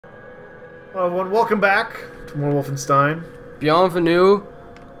Everyone, welcome back to more Wolfenstein. Bienvenue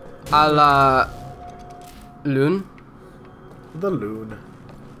à la lune. The loon.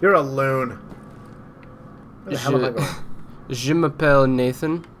 You're a loon. Where the hell am I going? Je m'appelle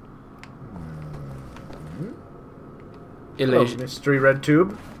Nathan. Hello, mystery red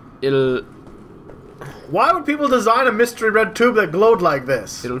tube. Il Why would people design a mystery red tube that glowed like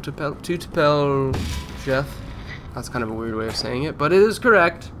this? tu t'appelles Jeff. That's kind of a weird way of saying it, but it is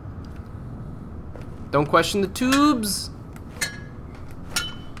correct. Don't question the tubes.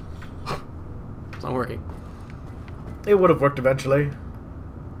 It's not working. It would have worked eventually.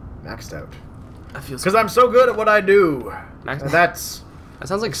 Maxed out. I feel Because I'm so good at what I do. Maxed. And that's That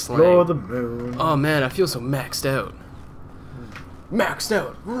sounds like slang. explore the moon. Oh man, I feel so maxed out. Maxed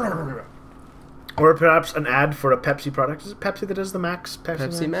out. Or perhaps an ad for a Pepsi product. Is it Pepsi that does the Max?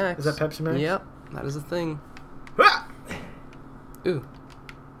 Pepsi Max. Is that Pepsi Max? Yep, that is a thing. Ah! Ooh,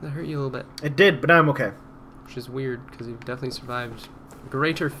 that hurt you a little bit. It did, but now I'm okay. Which is weird, because you've definitely survived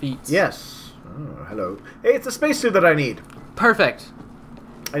greater feats. Yes. Oh, hello. Hey, it's the spacesuit that I need. Perfect.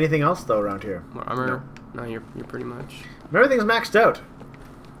 Anything else, though, around here? More armor? No, you're pretty much... Everything's maxed out.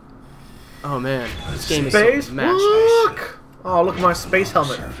 Oh man, this game is Space? so mashed. Look! Oh, look at my space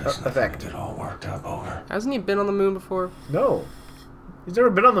helmet effect. It all worked out over. Hasn't he been on the moon before? No. He's never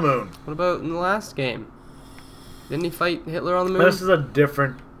been on the moon. What about in the last game? Didn't he fight Hitler on the moon? This is a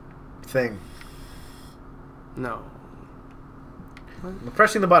different thing. No. I'm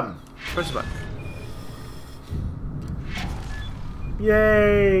pressing the button. Push the button.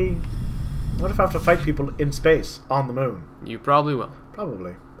 Yay! What if I have to fight people in space on the moon? You probably will.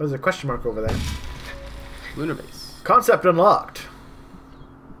 Probably. There's a question mark over there. Lunar base. Concept unlocked.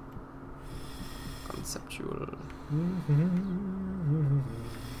 Conceptual.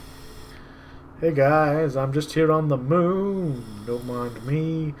 Hey guys, I'm just here on the moon. Don't mind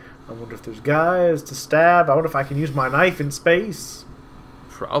me. I wonder if there's guys to stab. I wonder if I can use my knife in space.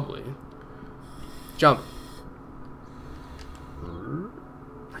 Probably. Jump.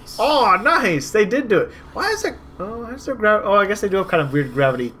 Nice. Oh, nice! They did do it. Why is it? Oh, why is there gravity? Oh, I guess they do have kind of weird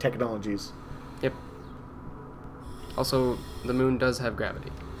gravity technologies. Yep. Also, the moon does have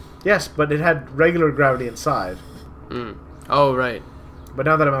gravity. Yes, but it had regular gravity inside. Mm. Oh, right. But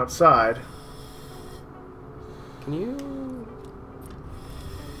now that I'm outside, Can you...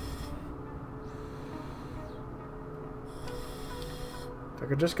 if I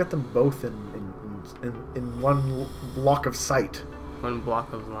could just get them both in one block of sight. One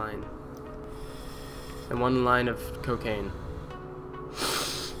block of line. And one line of cocaine.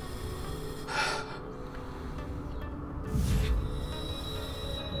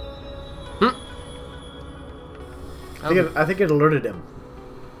 I think it alerted him.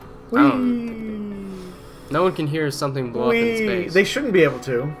 Oh. Whee! No one can hear something blow up in Whee! space. They shouldn't be able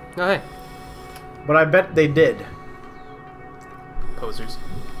to, Oh, hey. but I bet they did. Posers.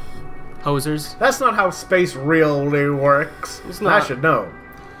 Posers. That's not how space really works. It's I not. should know.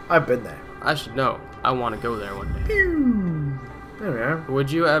 I've been there. I should know. I want to go there one day. Pew! There we are.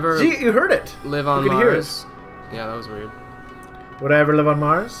 Would you ever See, you heard it. live on you could hear Mars? Yeah, that was weird. Would I ever live on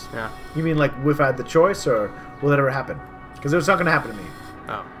Mars? Yeah. You mean like if I had the choice, or will it ever happen? Because it's not going to happen to me.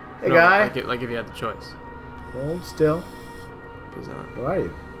 Oh. Hey, No, guy. Like if you had the choice. Hold still. He's not. Where are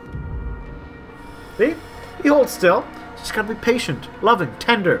you? See? You hold still. Just gotta be patient, loving,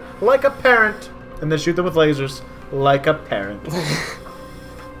 tender, like a parent. And then shoot them with lasers, like a parent. I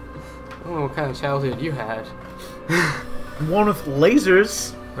don't know what kind of childhood you had. One with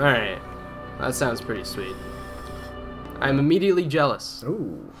lasers. Alright. That sounds pretty sweet. I'm immediately jealous.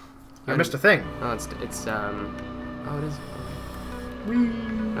 Ooh. I missed a thing. Oh, it's oh, it is. Whee!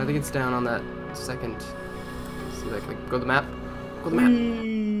 I think it's down on that second. See, like go to the map. Go to the map.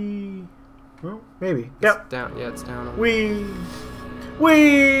 Whee! Well, maybe. It's Yep. down. Yeah, it's down. On Whee!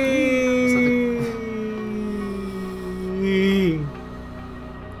 Whee!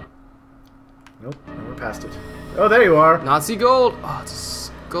 Nope, we're past it. Oh, there you are. Nazi gold. Oh, it's a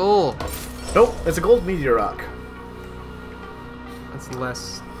skull. Nope, it's a gold meteor rock. That's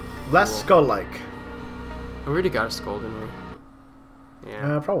less. Less cool. skull-like. We already got a skull, didn't we?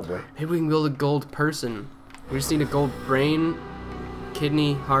 Yeah. Probably. Maybe we can build a gold person. We just need a gold brain,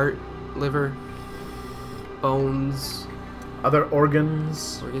 kidney, heart, liver, bones, Other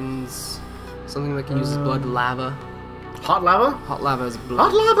organs. organs, something that can use blood. Lava. Hot lava? Hot lava is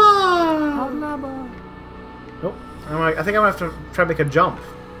blood. Hot lava! Hot lava. Nope. I think I'm gonna have to try to make a jump.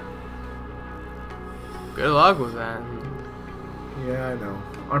 Good luck with that. Yeah, I know.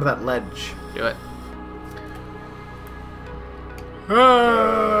 Onto that ledge. Do it. I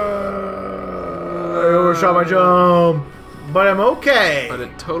overshot my jump. but I'm okay. But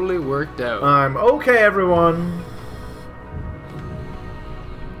it totally worked out. I'm okay, everyone.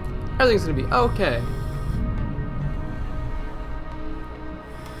 Everything's gonna be okay.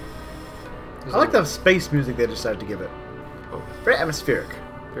 I like the space music they decided to give it. Oh, Very atmospheric.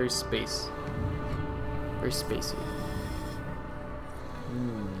 very space. Very spacey.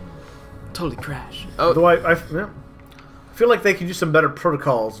 Totally crash. Oh, Though I feel like they could use some better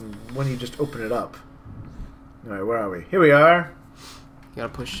protocols when you just open it up. Alright, where are we? Here we are. you gotta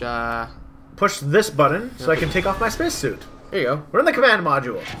push, Push this button so I can take off my spacesuit. there you go. We're in the command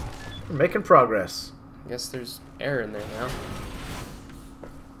module. We're making progress. I guess there's air in there now.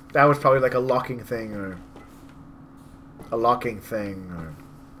 That was probably like a locking thing or... A locking thing or...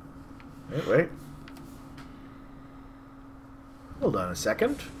 Wait. Hold on a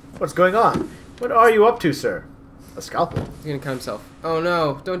second. What's going on? What are you up to, sir? A scalpel. He's gonna cut himself. Oh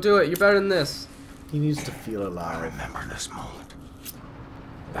no, don't do it. You're better than this. He needs to feel alive. Remember this moment.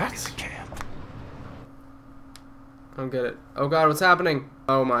 That's... Camp. I don't get it. Oh god, what's happening?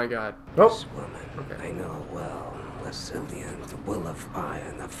 Oh my god. Oh, This woman, Okay. I know well. Resilient, will of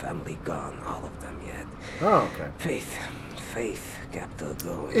iron, a family gone, all of them yet. oh, okay. Faith kept her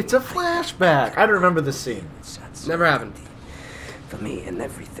going. It's a flashback. I don't remember this scene. Never happened. For me, in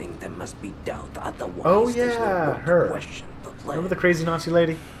everything, there must be doubt. Otherwise, Oh, there's no yeah, room to her. question but Remember the crazy Nazi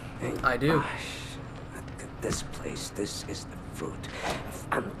lady? I do. This place, this is the fruit of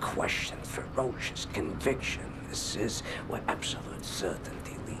unquestioned, ferocious conviction. This is where absolute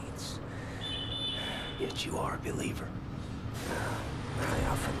certainty leads. Yet you are a believer. I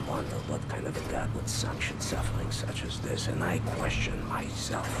often wonder what kind of a God would sanction suffering such as this, and I question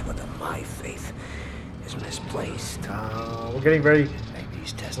myself whether my faith is misplaced. We're getting very Maybe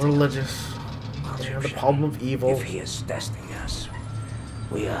he's testing. religious. Well, You know, the Egyptian, problem of evil. If he is testing us,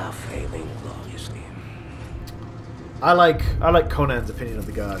 we are failing gloriously. I like Conan's opinion of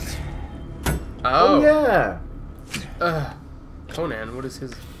the gods. Oh. yeah. Conan, what is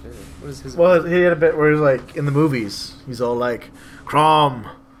his... Well, he had a bit where he's like, in the movies, he's all like, Crom,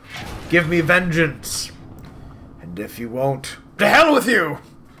 give me vengeance. And if you won't, to hell with you!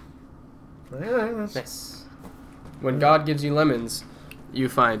 Yeah, that's- Nice. When God gives you lemons, you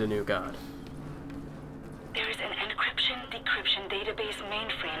find a new god. There is an encryption-decryption database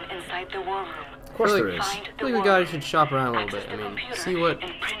mainframe inside the war room. Of course there is. Find I the think war we guys room, should shop around a little access bit. I the mean, computer, see what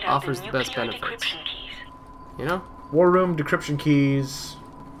and print out offers the best nuclear benefits. decryption keys. You know? War room, decryption keys,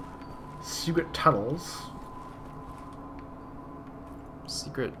 secret tunnels.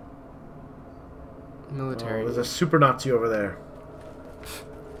 Secret Oh, military. there's a super Nazi over there.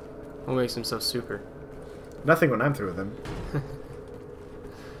 What makes him so super? Nothing when I'm through with him.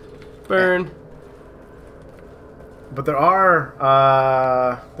 Burn. But there are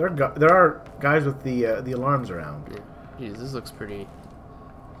guys with the alarms around. Yeah. Jeez, this looks pretty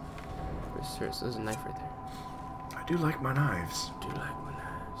serious. There's a knife right there. I do like my knives. I do like my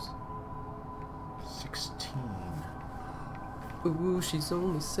knives. 16. Ooh, she's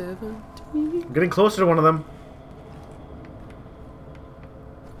only 17. I'm getting closer to one of them.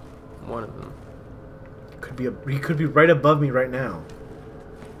 One of them. He could be right above me right now.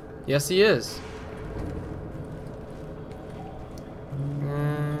 Yes, he is.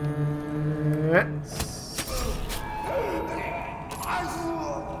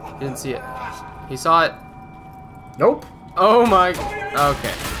 He didn't see it. He saw it. Nope. Oh my.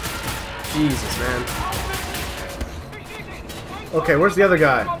 Okay. Jesus, man. Okay, where's the other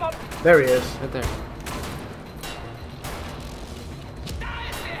guy? There he is. Right there.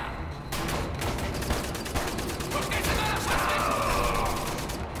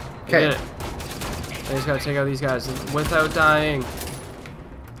 We Okay. did it. I just gotta take out these guys without dying.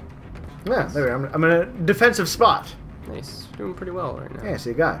 Yeah, there we are. I'm in a defensive spot. Nice. Doing pretty well right now. Yeah, I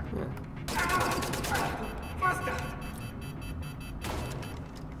see a guy. Yeah.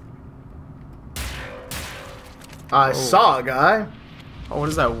 I saw a guy. Oh, what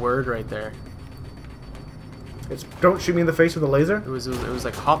is that word right there? It's don't shoot me in the face with a laser. It was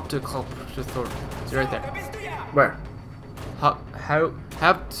like hop to Thor. It's right there. Where? Hop to.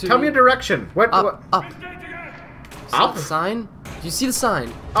 Tell me a direction. What? Up. what? See Up? the sign? Do you see the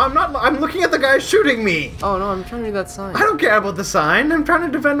sign? I'm not. I'm looking at the guy shooting me. Oh no, I'm trying to read that sign. I don't care about the sign. I'm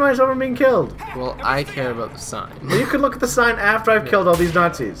trying to defend myself from being killed. Well, I care about the sign. Well, you could look at the sign after I've killed all these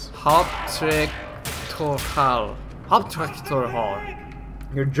Nazis. Hauptrektorhall. Hauptrektorhall.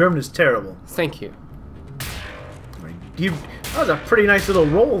 Your German is terrible. Thank you. That was a pretty nice little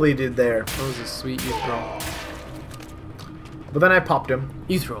roll they did there. That was a sweet youth roll. But then I popped him.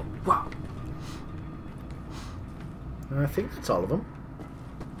 Youth roll. Wow. I think that's all of them.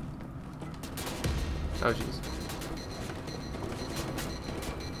 Oh jeez.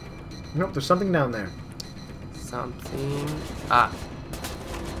 Nope, there's something down there. Something. Ah.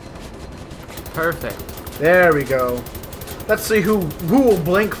 Perfect. There we go. Let's see who will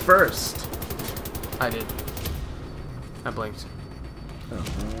blink first. I did. I blinked. Oh.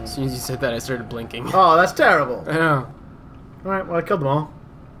 As soon as you said that, I started blinking. Oh, that's terrible. I know. Alright, well, I killed them all.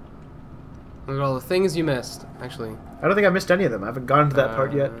 Look at all the things you missed. Actually. I don't think I missed any of them. I haven't gotten to that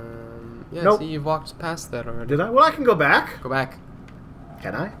part yet. Yeah, Nope. see, you've walked past that already. Did I? Well, I can go back. Go back.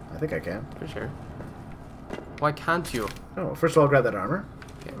 Can I? I think I can. For sure. Why can't you? Oh, first of all, grab that armor.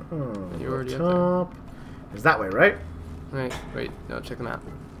 Okay. Oh, You're already up top. It's that way, right? Wait, wait. No, check the map.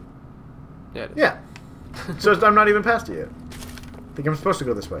 Yeah, it is. Yeah. So I'm not even past it yet. I think I'm supposed to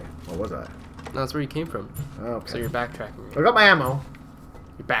go this way. Or was I? No, that's where you came from. Okay. So you're backtracking. Right I got my ammo.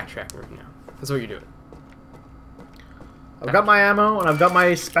 You're backtracking right now. That's what you're doing. I've got my ammo, and I've got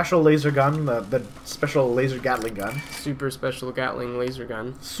my special laser gun, the special laser Gatling gun. Super special Gatling laser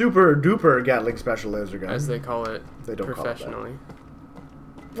gun, Super duper Gatling special laser gun. as they call it They don't call it that. professionally.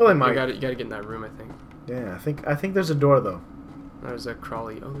 Well, they might. You gotta get in that room, I think. Yeah, I think there's a door though. There's a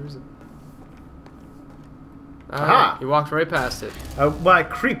crawly. Oh, there's a. Aha! You walked right past it. Well, I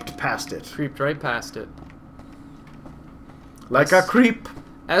creeped past it. Creeped right past it. Like a creep.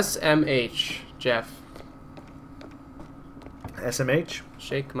 SMH, Jeff. SMH?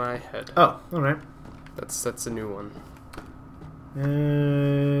 Shake my head. Oh, alright. That's a new one.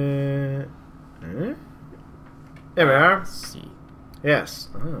 There we are. See. Yes.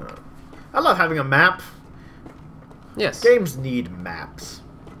 Oh. I love having a map. Yes. Games need maps.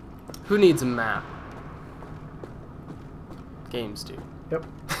 Who needs a map? Games do. Yep.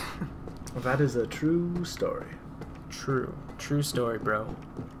 That is a true story. True. True story, bro.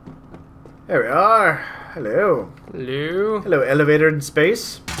 There we are. Hello. Hello. Hello, elevator in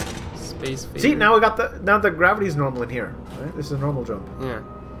space. Space. See, now we got the gravity's normal in here. Right? This is a normal jump. Yeah.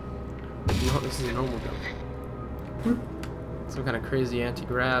 No, this is a normal jump. Some kind of crazy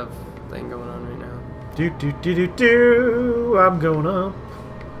anti-grav thing going on right now. Do do do do do. I'm going up.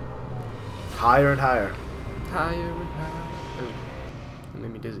 Higher and higher. Higher and higher. Ooh, that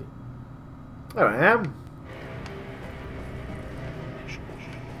made me dizzy. There I am.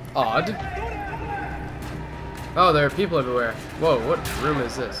 Odd. Oh, there are people everywhere. Whoa, what room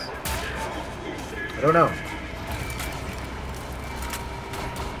is this? I don't know.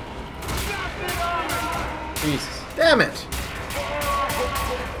 Jesus. Damn it!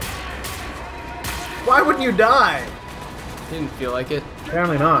 Why wouldn't you die? Didn't feel like it.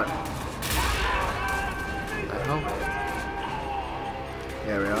 Apparently not. I don't know.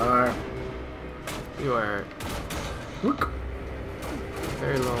 There we are. You are Look.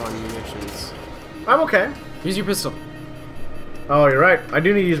 very low on munitions. I'm okay. Use your pistol. Oh, you're right. I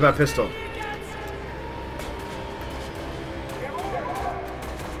do need to use my pistol.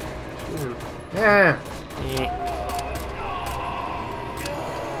 Yeah.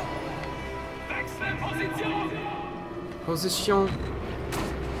 Position.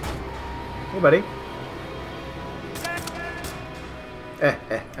 Hey, buddy.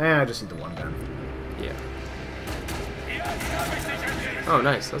 I just need the one gun. Yeah. Oh,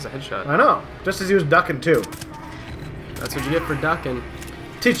 nice. That was a headshot. I know. Just as he was ducking, too. That's what you get for ducking.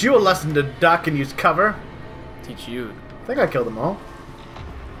 Teach you a lesson to duck and use cover. Teach you. I think I killed them all.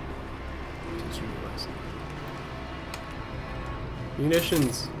 Teach you a lesson.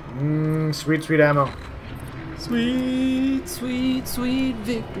 Munitions. Sweet, sweet ammo. Sweet, sweet, sweet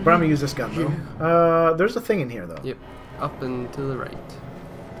victory. But I'm gonna use this gun, though. There's a thing in here, though. Yep. Up and to the right.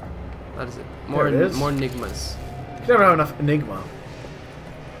 That is it. There it is. More enigmas. You never have enough Enigma.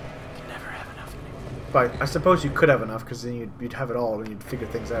 You never have enough enigma. But I suppose you could have enough, because then you'd have it all and you'd figure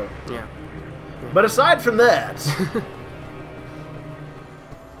things out. Yeah. But aside from that...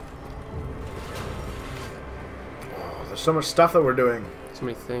 Oh, there's so much stuff that we're doing. So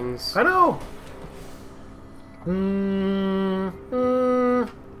many things. I know! I'm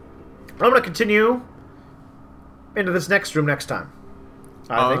gonna continue into this next room next time.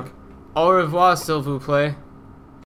 I think. Au revoir, s'il vous plaît.